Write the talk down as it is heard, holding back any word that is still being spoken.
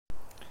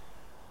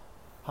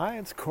Hi,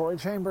 it's Corey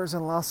Chambers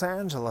in Los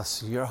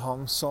Angeles. Your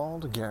home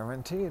sold,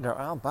 guaranteed, or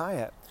I'll buy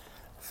it.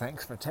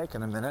 Thanks for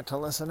taking a minute to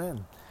listen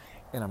in.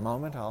 In a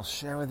moment, I'll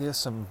share with you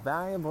some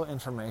valuable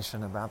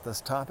information about this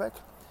topic.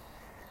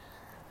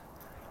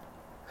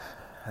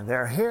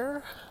 They're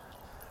here.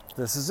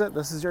 This is it.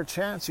 This is your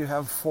chance. You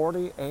have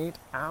 48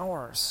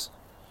 hours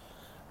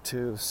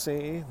to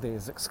see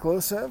these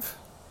exclusive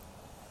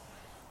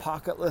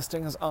pocket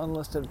listings,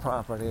 unlisted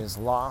properties,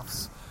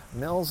 lofts,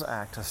 Mills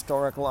Act,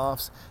 historic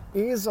lofts,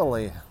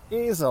 easily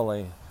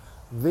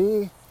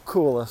the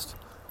coolest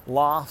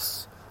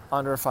lofts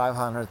under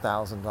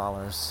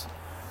 $500,000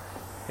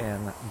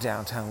 in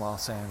downtown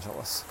Los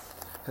Angeles.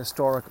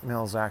 Historic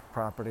Mills Act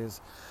properties.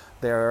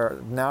 They're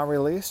now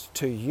released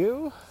to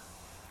you.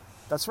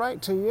 That's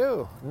right, to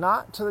you,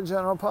 not to the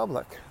general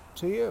public,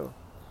 to you.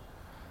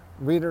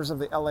 Readers of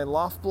the LA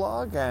Loft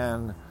blog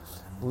and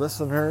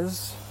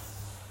listeners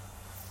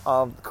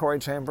of Corey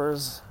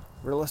Chambers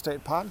Real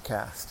Estate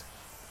Podcast.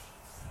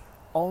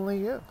 Only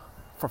you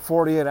for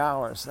 48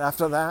 hours.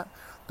 After that,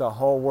 the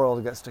whole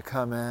world gets to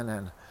come in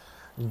and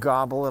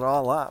gobble it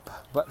all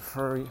up. But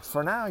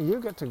for now, you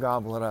get to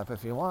gobble it up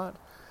if you want.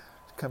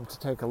 Come to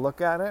take a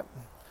look at it,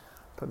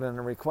 put in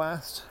a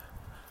request.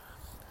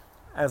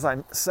 As I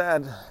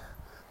said,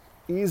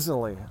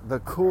 easily the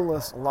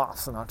coolest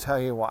lofts, and I'll tell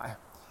you why.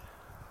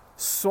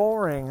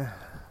 Soaring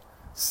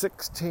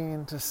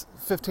 15 to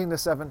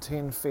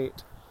 17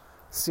 feet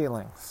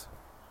ceilings.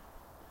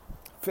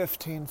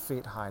 15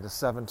 feet high to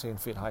 17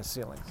 feet high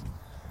ceilings.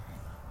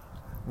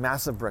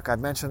 Massive brick. I've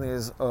mentioned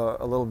these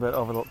a little bit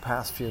over the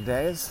past few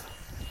days,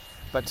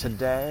 but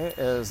today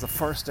is the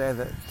first day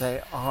that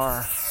they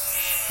are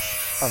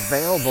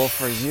available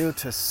for you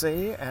to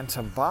see and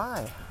to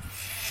buy.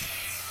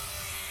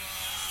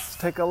 Let's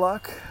take a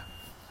look.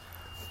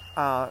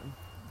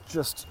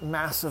 Just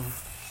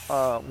massive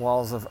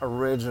walls of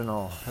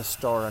original,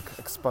 historic,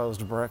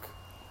 exposed brick.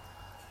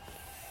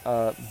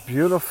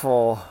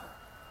 Beautiful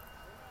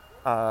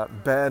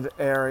bed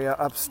area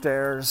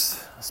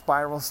upstairs,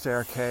 spiral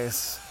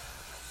staircase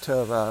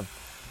to the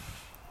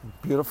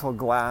beautiful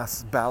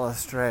glass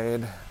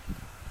balustrade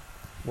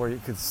where you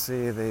could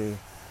see the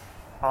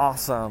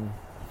awesome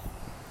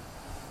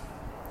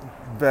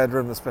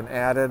bedroom that's been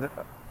added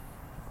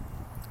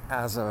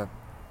as a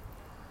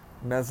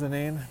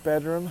mezzanine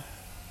bedroom.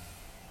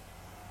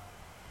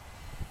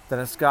 Then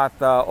it's got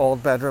the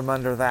old bedroom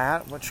under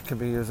that, which could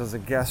be used as a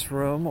guest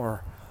room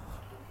or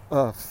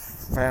a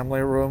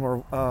family room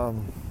or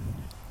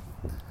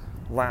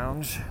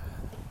lounge.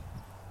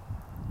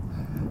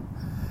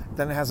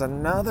 Then it has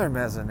another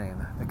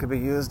mezzanine that could be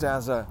used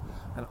as an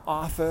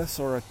office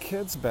or a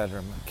kid's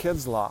bedroom, a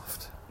kid's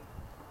loft.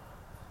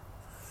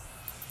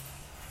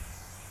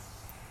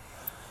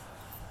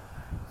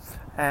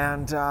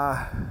 And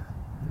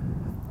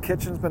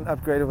kitchen's been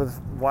upgraded with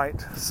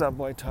white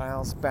subway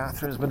tiles.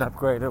 Bathroom's been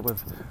upgraded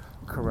with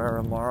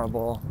Carrara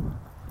marble.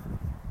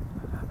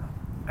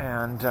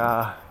 And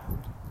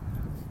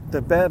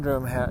the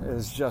bedroom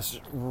is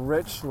just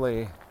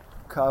richly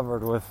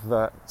covered with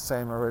the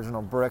same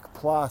original brick,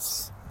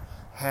 plus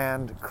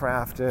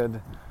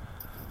handcrafted,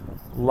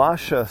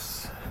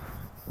 luscious,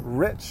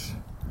 rich,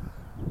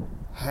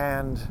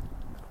 hand-cut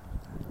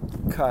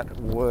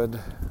wood.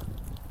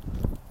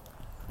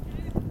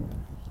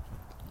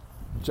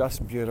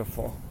 Just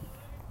beautiful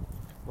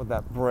with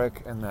that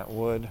brick and that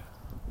wood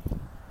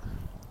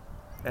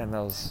and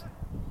those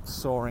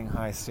soaring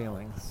high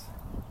ceilings.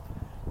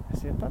 I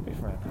see a puppy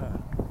friend, huh?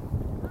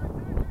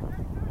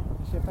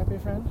 You see a puppy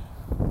friend?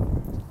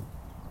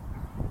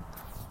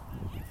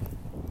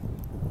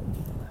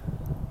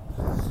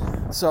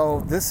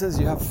 So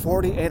you have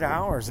 48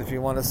 hours if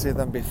you want to see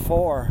them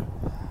before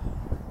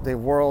the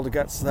world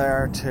gets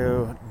there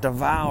to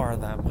devour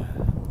them.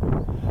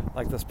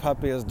 Like this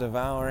puppy is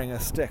devouring a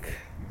stick.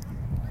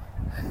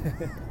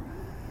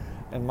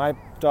 And my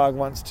dog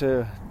wants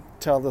to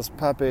tell this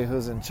puppy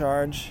who's in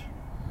charge.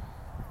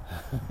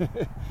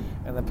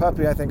 And the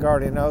puppy, I think,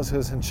 already knows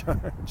who's in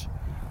charge.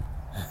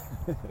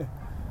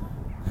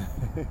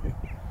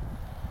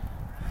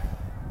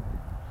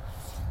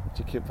 It's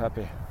a cute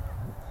puppy.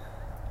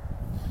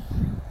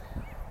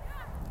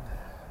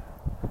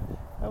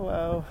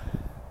 Hello.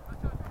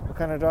 What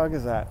kind of dog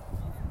is that?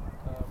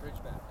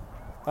 Ridgeback.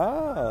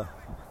 Oh.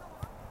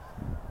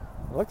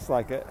 Looks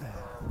like it.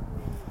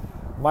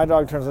 My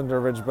dog turns into a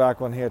Ridgeback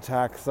when he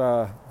attacks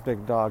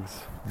big dogs.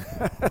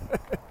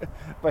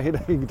 But he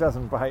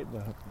doesn't bite,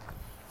 though.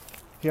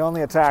 He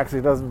only attacks, he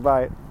doesn't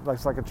bite.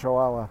 Looks like a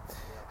Chihuahua.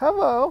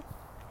 Hello.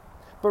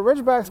 But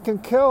Ridgebacks can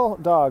kill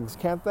dogs,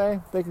 can't they?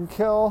 They can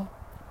kill.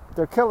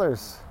 They're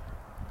killers.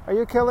 Are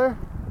you a killer?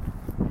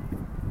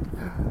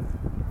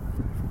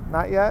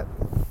 Not yet?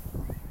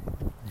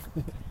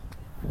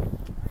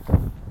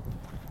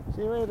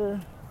 See you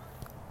later.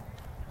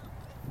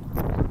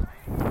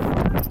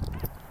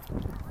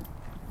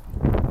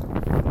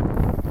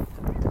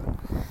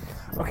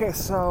 Okay,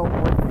 so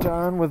we're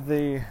done with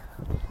the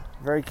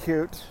very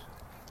cute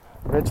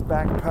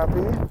Ridgeback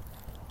puppy.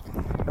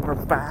 And we're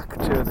back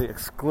to the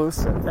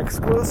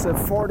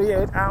exclusive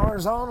 48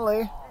 hours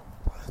only.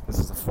 This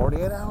is a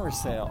 48-hour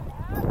sale.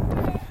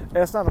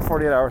 It's not a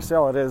 48-hour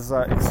sale. It is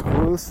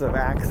exclusive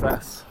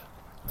access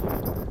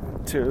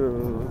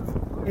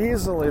to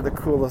easily the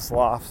coolest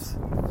lofts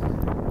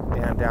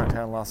in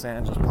downtown Los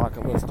Angeles.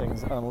 Pocket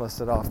listings,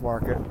 unlisted,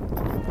 off-market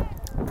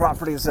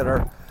properties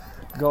that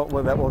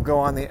will go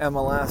on the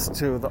MLS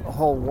to the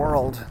whole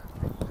world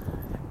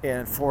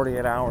in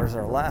 48 hours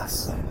or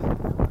less.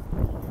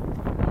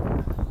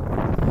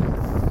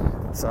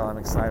 So I'm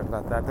excited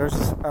about that.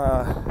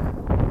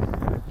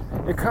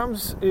 It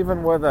comes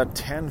even with a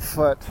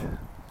 10-foot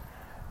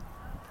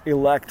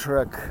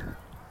electric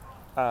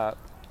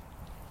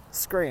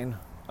screen,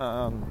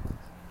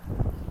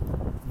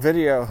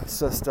 video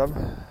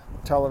system,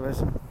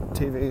 television,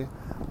 TV,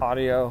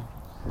 audio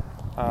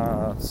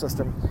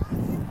system,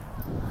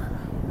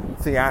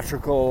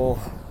 theatrical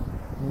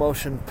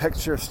motion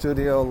picture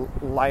studio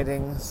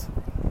lightings,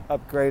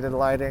 upgraded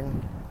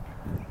lighting,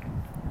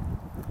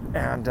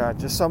 and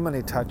just so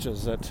many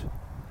touches that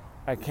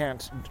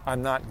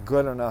I'm not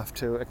good enough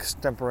to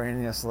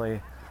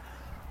extemporaneously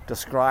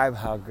describe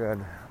how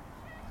good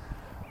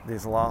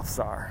these lofts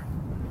are.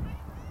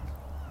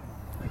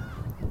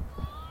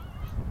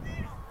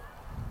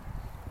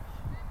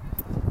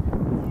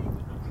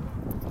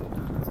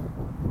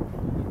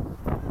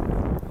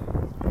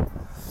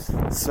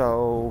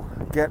 So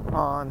get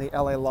on the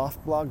LA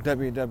Loft blog,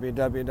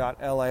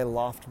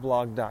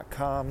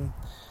 www.laloftblog.com.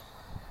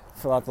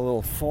 Fill out the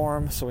little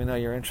form so we know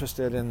you're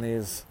interested in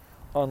these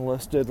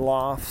unlisted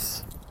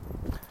lofts.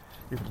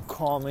 You can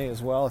call me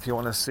as well if you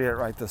want to see it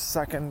right this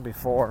second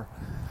before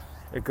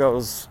it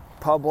goes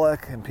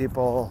public, and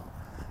people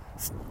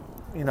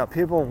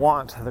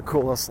want the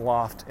coolest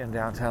loft in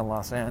downtown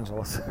Los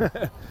Angeles.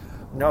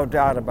 No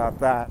doubt about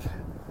that.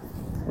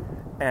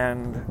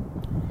 And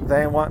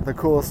they want the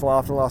coolest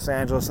loft in Los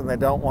Angeles, and they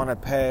don't want to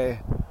pay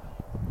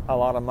a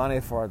lot of money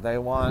for it. They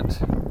want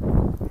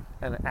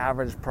an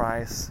average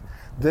price.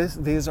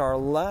 These are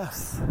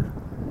less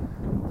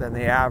than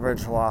the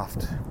average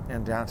loft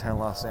in downtown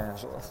Los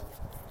Angeles.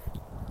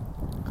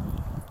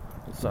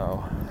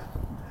 So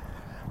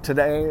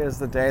today is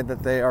the day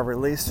that they are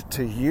released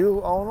to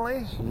you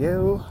only.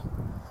 You,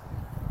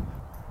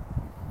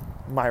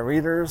 my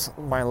readers,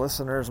 my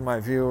listeners, my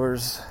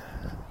viewers,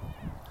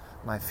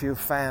 my few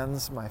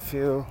fans, my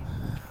few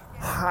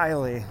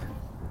highly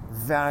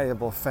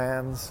valuable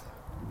fans.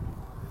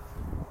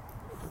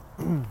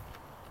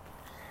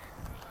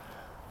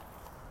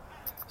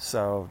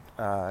 So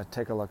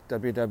take a look,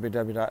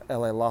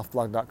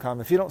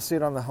 www.laloftblog.com. If you don't see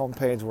it on the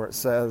homepage where it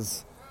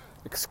says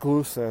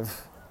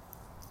exclusive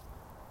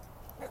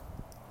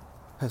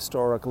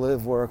historic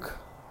live work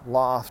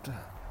loft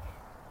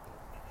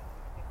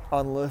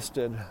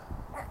unlisted,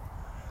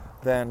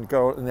 then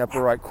go in the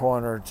upper right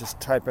corner, just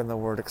type in the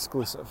word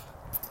exclusive.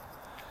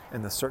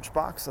 In the search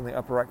box in the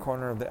upper right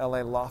corner of the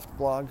LA Loft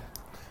blog,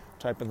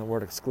 type in the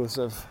word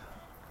exclusive.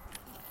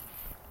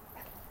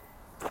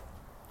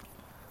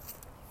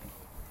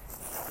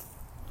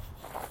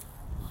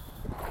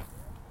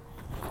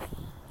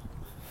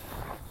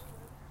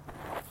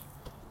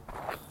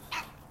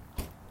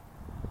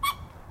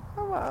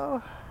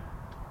 Hello.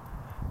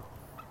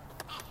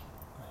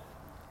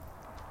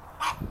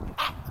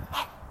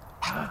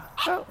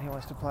 Oh, he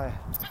wants to play.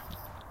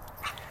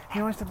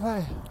 He wants to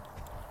play.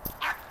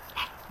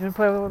 You want to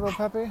play with a little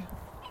puppy?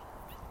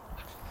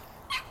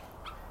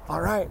 All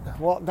right.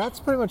 Well,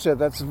 that's pretty much it.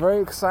 That's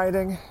very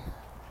exciting.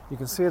 You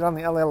can see it on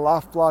the LA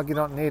Loft blog. You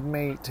don't need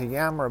me to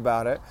yammer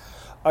about it.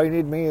 All you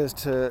need me is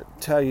to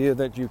tell you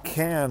that you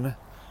can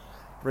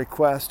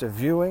request a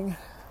viewing.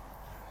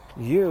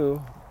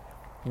 You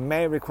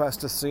may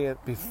request to see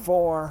it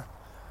before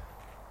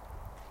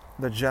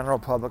the general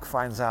public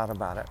finds out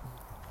about it.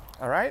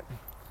 All right?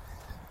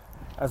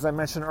 As I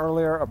mentioned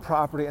earlier, a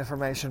property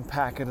information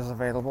packet is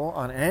available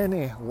on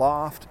any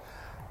loft,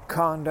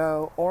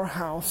 condo, or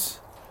house,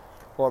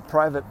 or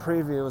private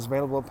preview is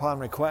available upon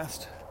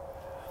request.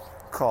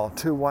 Call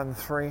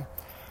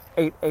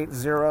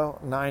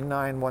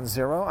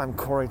 213-880-9910. I'm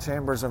Corey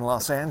Chambers in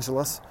Los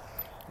Angeles.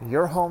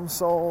 Your home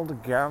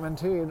sold,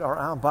 guaranteed, or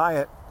I'll buy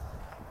it.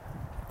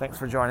 Thanks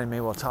for joining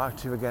me. We'll talk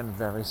to you again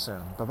very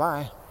soon.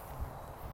 Bye-bye.